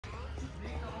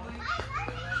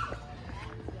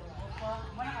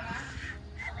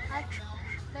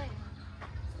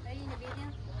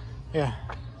Yeah.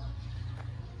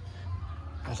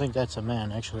 I think that's a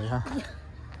man, actually, huh?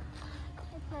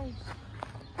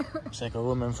 It's like a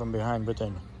woman from behind, but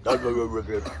then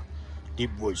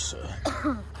deep voice.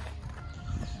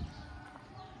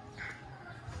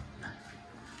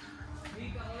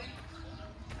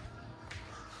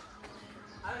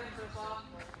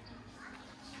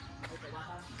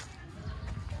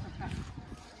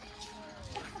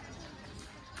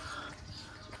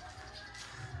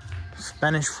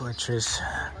 Spanish fortress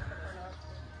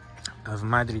of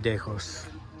Madridejos.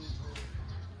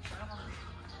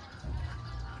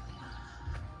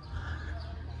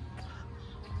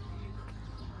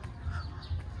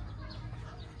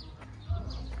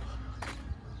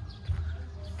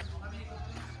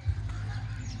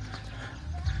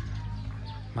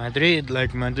 Madrid,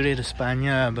 like Madrid,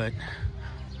 España, but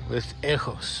with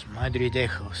ejos,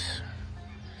 Madridejos.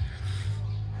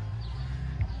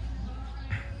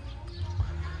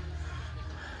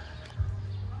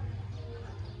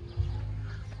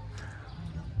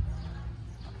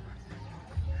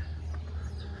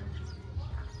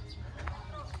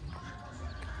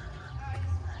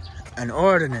 An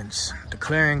ordinance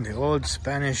declaring the old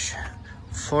Spanish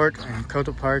fort and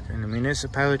Coto Park in the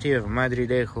municipality of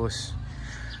Madridejos,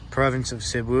 province of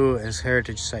Cebu, as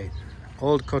heritage site.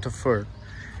 Old Coto Fort,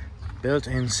 built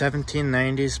in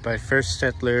 1790s by first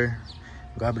settler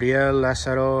Gabriel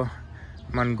Lazaro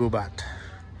Mangubat,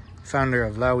 founder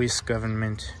of Laois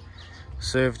government,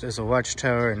 served as a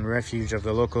watchtower and refuge of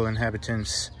the local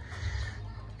inhabitants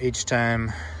each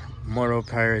time Moro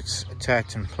pirates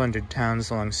attacked and plundered towns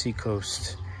along sea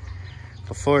coast.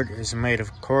 The fort is made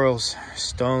of corals,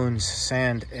 stones,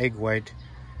 sand, egg white,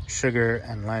 sugar,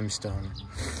 and limestone.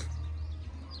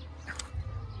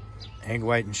 Egg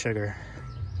white and sugar.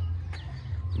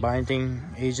 Binding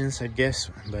agents, I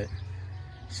guess, but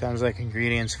sounds like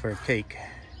ingredients for a cake.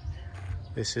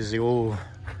 This is the old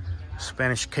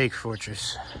Spanish cake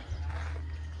fortress.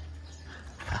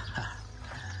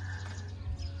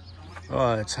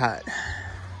 Oh, it's hot.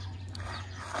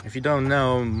 If you don't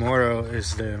know, Moro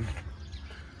is the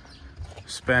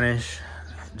Spanish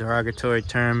derogatory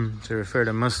term to refer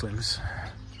to Muslims.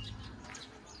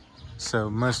 So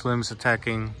Muslims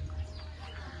attacking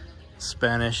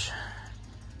Spanish,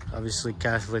 obviously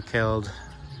Catholic-held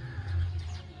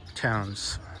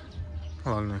towns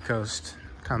along the coast,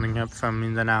 coming up from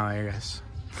Mindanao, I guess.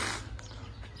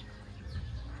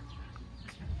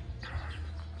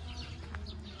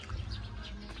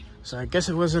 So I guess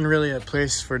it wasn't really a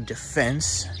place for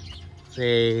defense.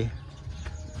 They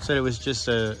said it was just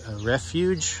a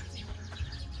refuge.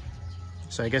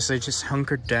 So I guess they just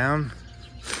hunkered down.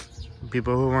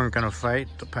 People who weren't gonna fight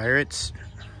the pirates.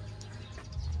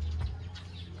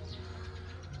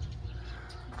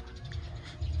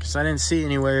 Because I didn't see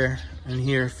anywhere in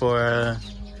here for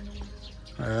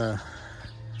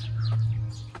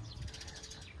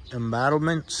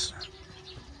embattlements.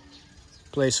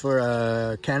 Place for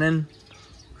a cannon.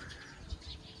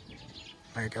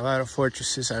 Like a lot of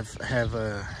fortresses have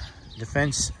a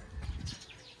defense,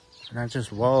 not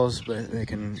just walls, but they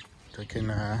can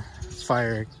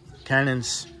fire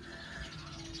cannons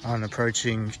on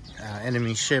approaching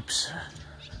enemy ships.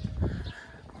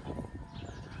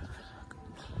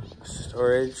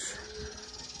 Storage.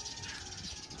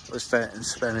 What's that in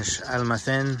Spanish?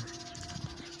 Almacén.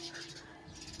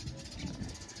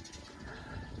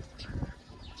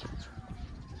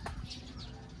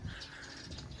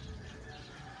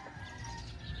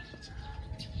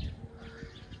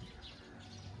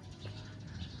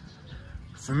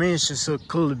 For me, it's just so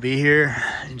cool to be here.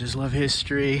 I just love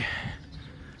history.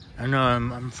 I know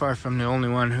I'm far from the only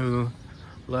one who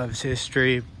loves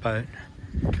history, but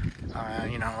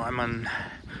you know,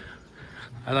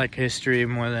 I like history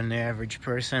more than the average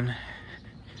person.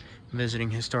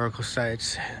 Visiting historical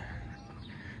sites,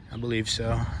 I believe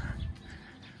so.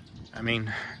 I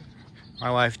mean, my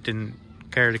wife didn't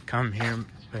care to come here,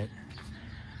 but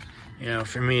you know,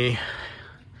 for me,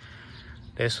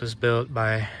 this was built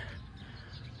by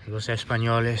los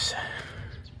españoles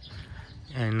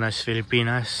in las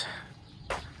Filipinas,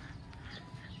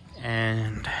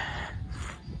 and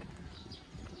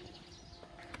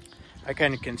I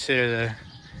kind of consider the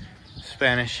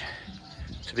Spanish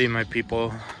to be my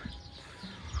people.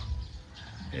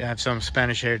 I have some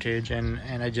Spanish heritage, and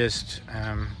I just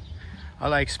I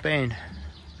like Spain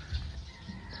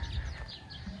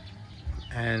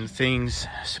and things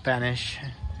Spanish,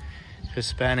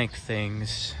 Hispanic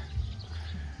things,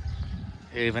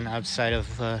 even outside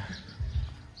of the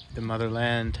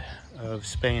motherland of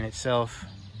Spain itself.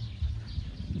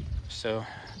 So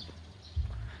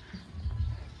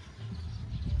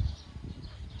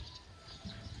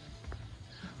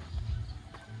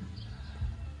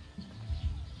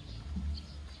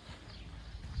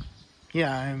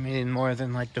Yeah, I mean, more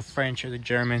than like the French or the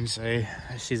Germans, I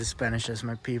see the Spanish as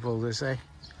my people, because I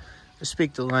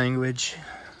speak the language,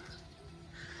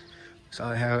 so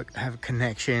I have a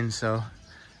connection. So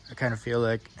I kind of feel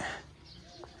like,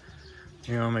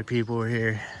 you know, my people were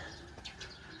here.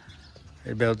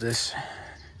 They built this.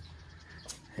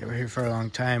 They were here for a long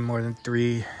time, more than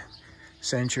 3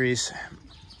 centuries.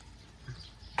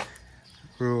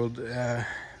 Ruled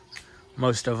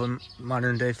most of them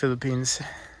modern day Philippines,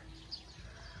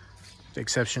 with the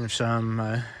exception of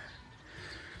some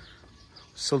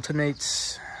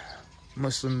sultanates,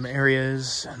 Muslim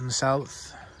areas in the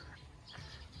south,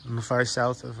 in the far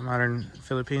south of modern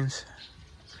Philippines.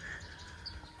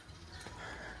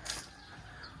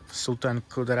 Sultan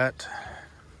Kudarat.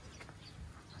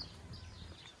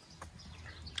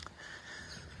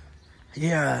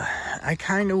 Yeah, I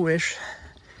kind of wish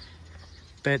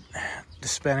that the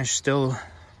Spanish still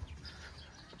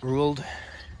ruled,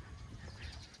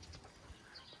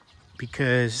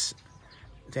 because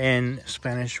then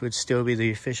Spanish would still be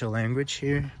the official language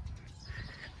here,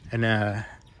 and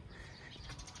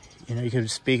you know, you could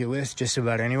speak it with just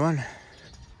about anyone.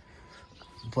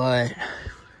 But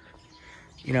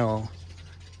you know,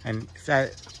 and if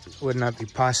that would not be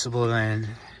possible, then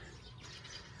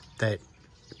that,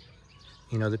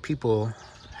 you know, the people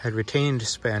had retained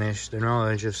Spanish, their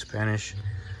knowledge of Spanish,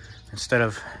 instead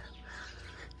of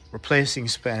replacing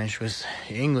Spanish with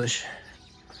English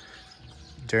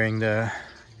during the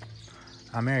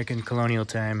American colonial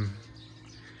time,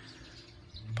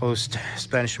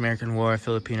 post-Spanish-American War,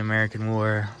 Philippine-American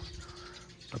War,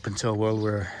 up until World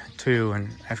War II, and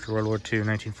after World War II,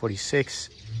 1946.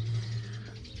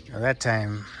 You know, that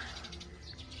time,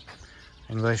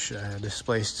 English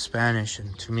displaced Spanish,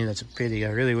 and to me that's a pity.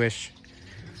 I really wish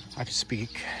I could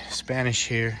speak Spanish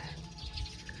here.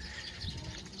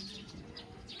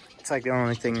 It's like the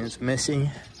only thing that's missing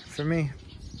for me.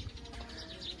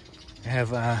 I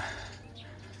have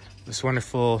this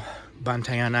wonderful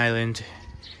Bantayan island,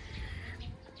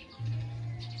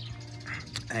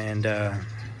 and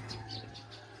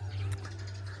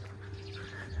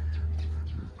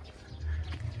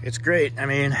it's great. I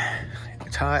mean,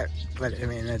 it's hot, but I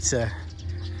mean, it's the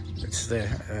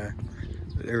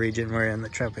region we're in, the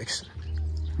tropics.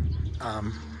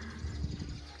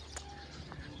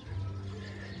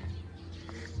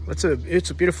 It's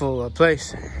a beautiful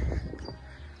place,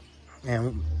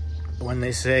 and when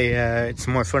they say it's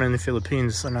more fun in the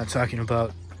Philippines, I'm not talking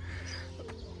about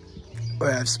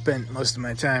where I've spent most of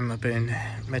my time up in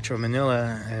Metro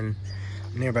Manila and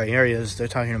nearby areas. They're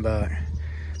talking about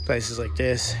places like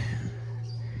this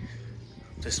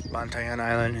Bantayan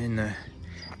Island in the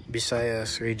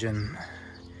Visayas region,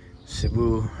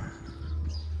 Cebu.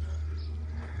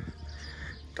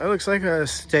 That looks like a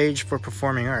stage for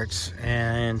performing arts,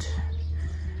 and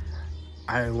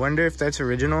I wonder if that's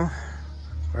original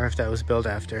or if that was built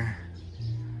after.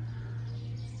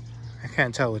 I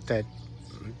can't tell with that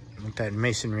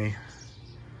masonry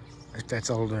if that's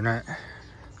old or not.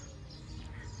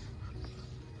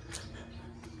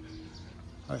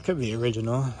 Well, it could be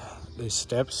original, these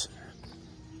steps.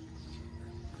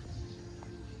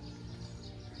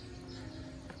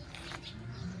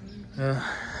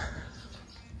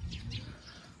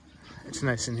 It's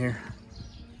nice in here.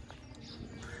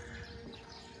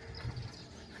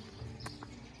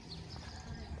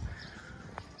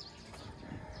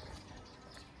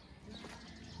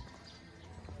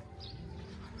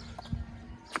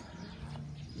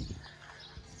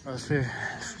 Well,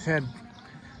 if had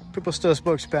people still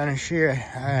spoke Spanish here,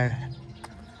 I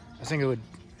think it would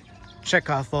check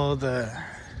off all the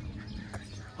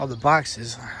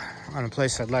boxes on a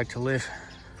place I'd like to live.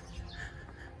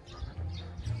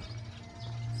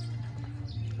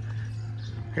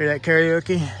 Hear that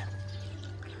karaoke?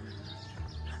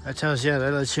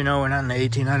 That lets you know we're not in the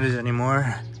 1800s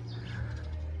anymore.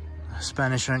 The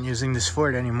Spanish aren't using this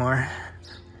fort anymore.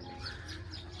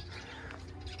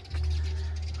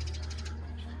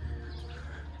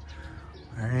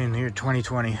 We're in the year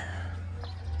 2020.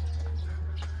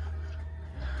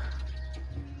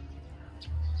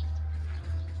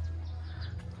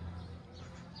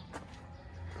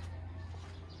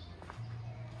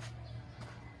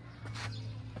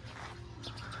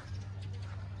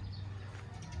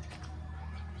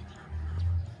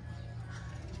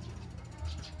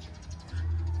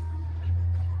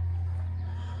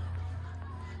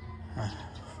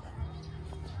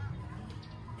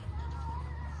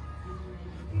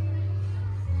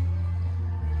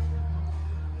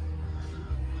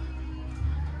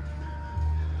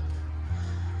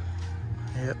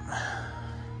 Yep.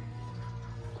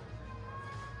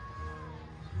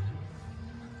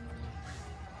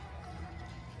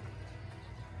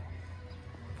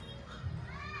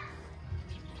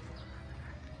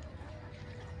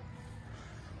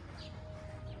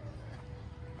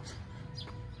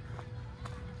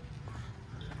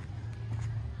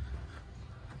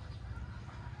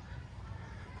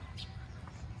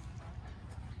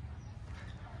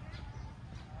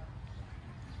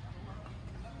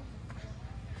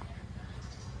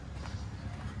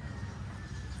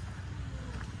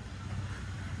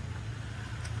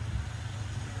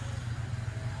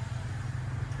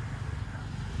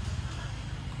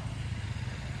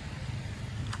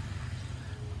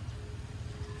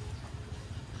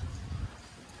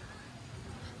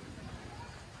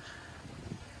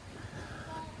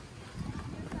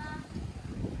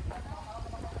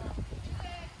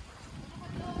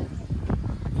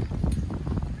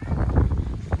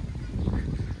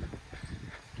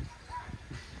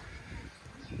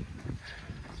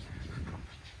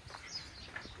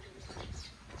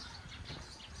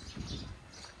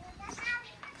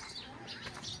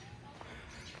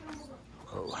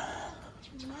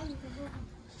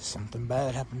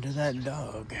 bad happened to that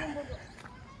dog?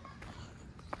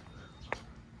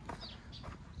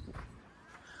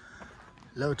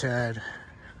 Low tide.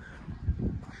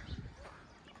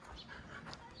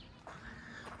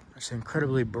 It's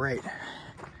incredibly bright.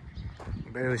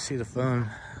 You barely see the phone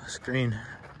screen.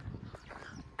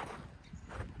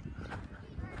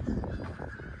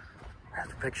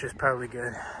 The picture's probably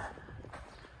good.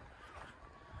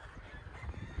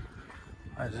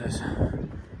 What is this?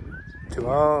 To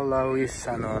all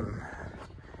Lawisanon,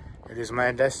 it is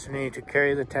my destiny to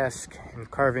carry the task in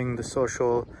carving the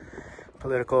social,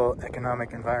 political,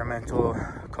 economic, environmental,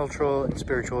 cultural, and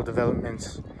spiritual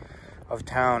developments of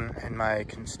town and my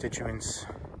constituents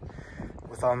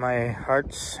with all my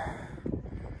hearts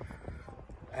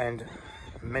and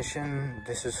mission.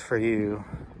 This is for you,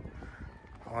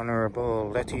 Honorable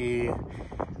Letty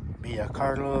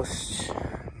Carlos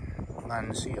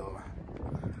Mancio,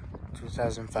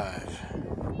 2005.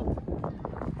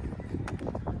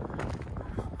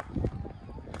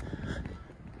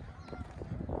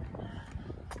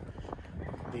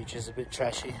 Beach is a bit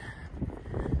trashy,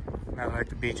 not like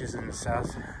the beaches in the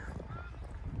south.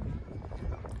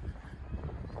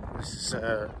 This is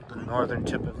the northern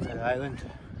tip of the island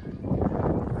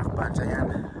of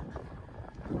Bantayan.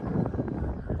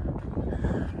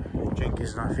 Jink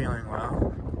is not feeling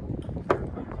well.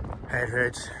 Head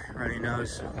hurts, runny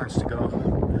nose, wants to go.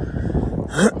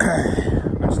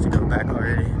 Wants to come back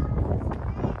already.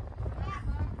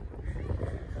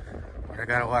 But I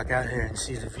gotta walk out here and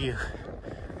see the view.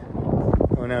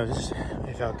 Who knows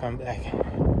if I'll come back.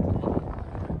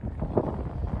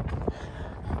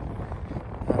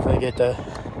 If I get the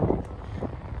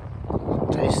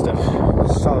taste of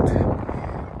salt,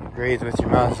 breathe with your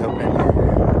mouth open.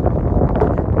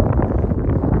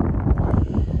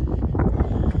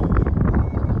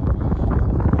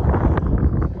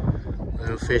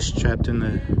 Little fish trapped in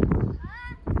the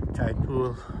tide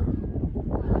pool.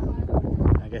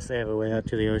 I guess they have a way out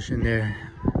to the ocean there.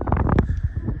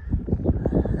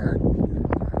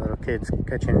 Little kids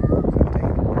catching something.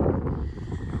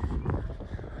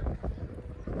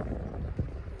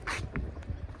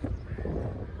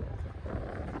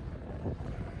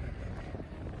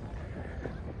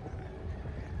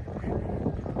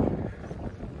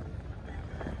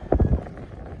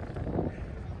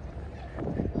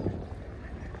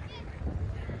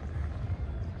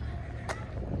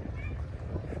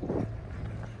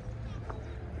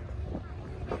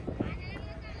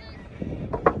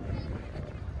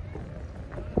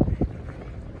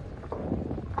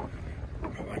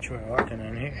 We're walking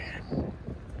in here.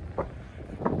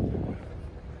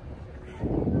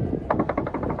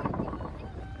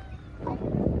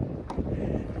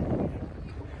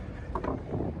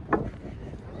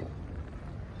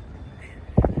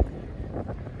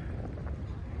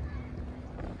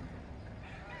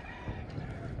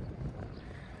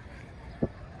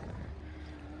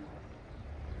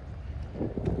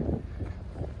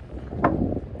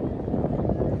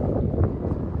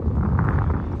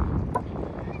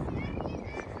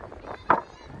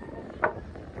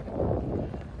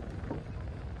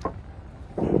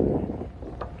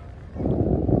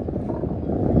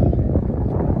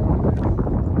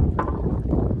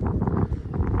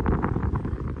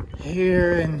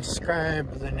 Here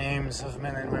inscribe the names of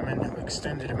men and women who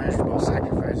extended immeasurable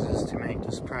sacrifices to make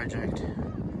this project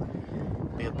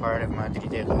be a part of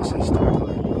Madridejos historical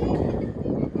landmark.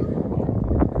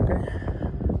 Okay.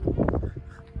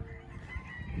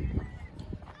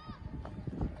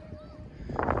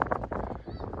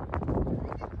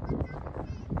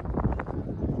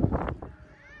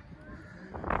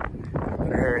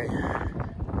 Better hurry.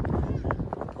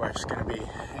 Wife's gonna be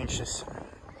anxious.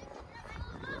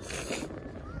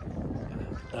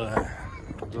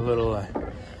 The little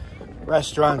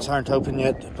restaurants aren't open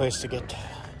yet. The place to get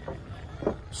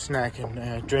snack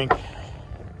and drink.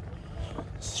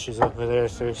 She's over there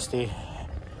thirsty.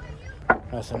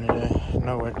 Nothing to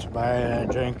nowhere to buy a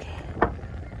drink.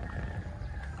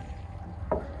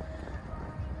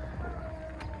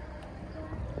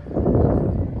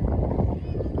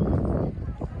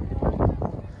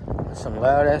 Some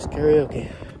loud ass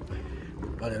karaoke,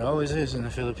 but it always is in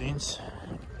the Philippines.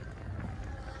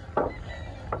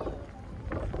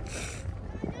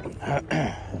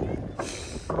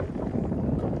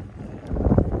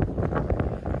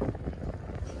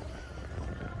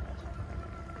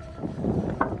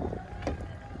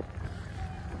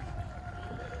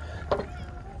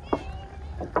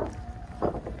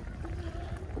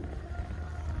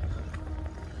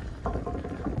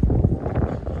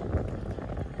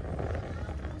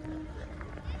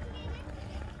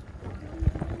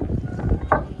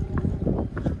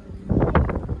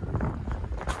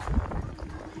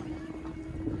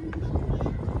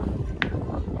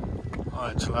 Oh,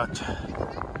 it's locked.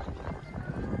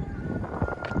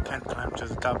 Can't climb to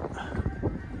the top.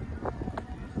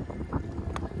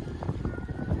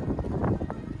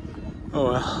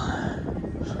 Oh well.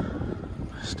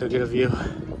 Still get a view.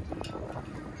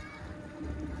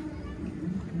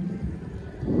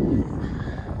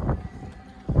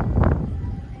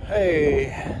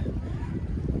 Hey,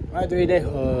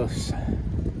 Madridejos.